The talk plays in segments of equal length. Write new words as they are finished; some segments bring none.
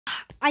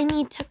I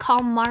need to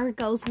call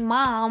Margot's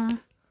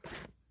mom.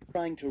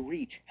 Trying to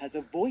reach has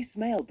a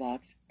voicemail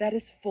box that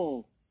is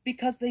full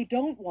because they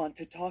don't want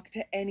to talk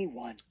to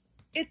anyone.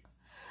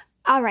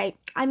 All right,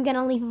 I'm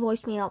gonna leave a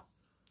voicemail.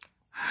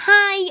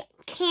 Hi,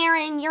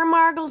 Karen, you're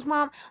Margot's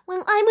mom.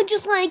 Well, I would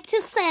just like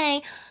to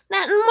say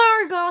that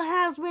Margot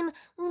has been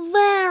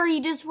very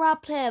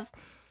disruptive.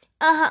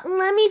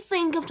 Let me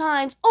think of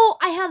times. Oh,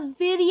 I have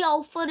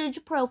video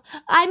footage proof.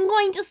 I'm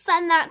going to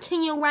send that to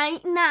you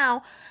right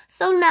now.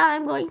 So now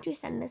I'm going to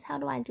send this. How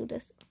do I do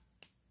this?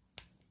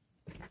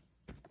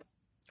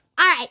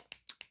 All right,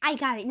 I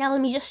got it. Now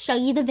let me just show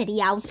you the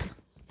videos.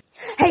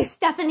 Hey,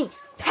 Stephanie,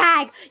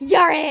 tag,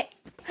 you're it.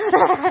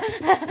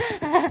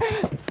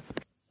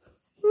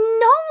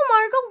 No,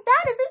 Margot,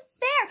 that isn't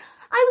fair.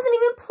 I wasn't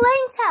even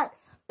playing tag.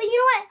 But you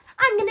know what?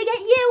 I'm gonna get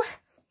you.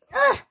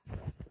 Ugh.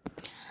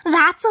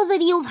 That's a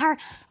video of her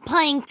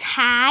playing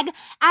tag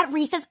at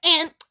recess.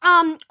 And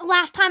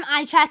last time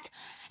I checked,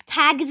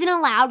 tag isn't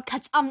allowed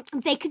because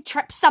they could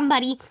trip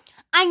somebody.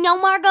 I know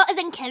Margot is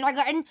in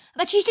kindergarten,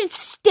 but she should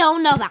still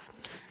know that.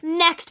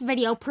 Next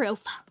video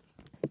proof.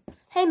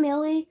 Hey,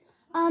 Millie.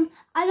 I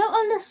don't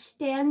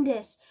understand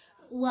this.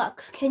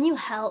 Look, can you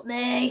help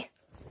me?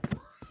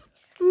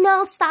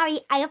 No, sorry.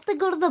 I have to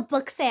go to the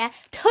book fair.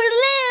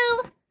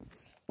 Toodaloo!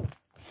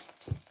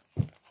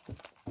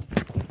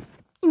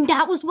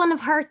 That was one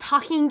of her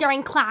talking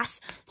during class.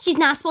 She's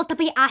not supposed to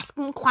be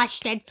asking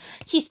questions.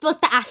 She's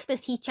supposed to ask the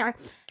teacher.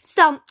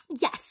 So,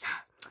 yes.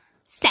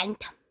 Send.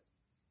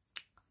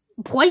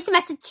 Voice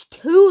message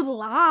too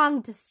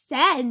long to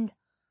send.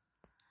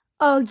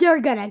 Oh, you're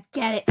gonna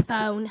get it,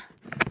 phone.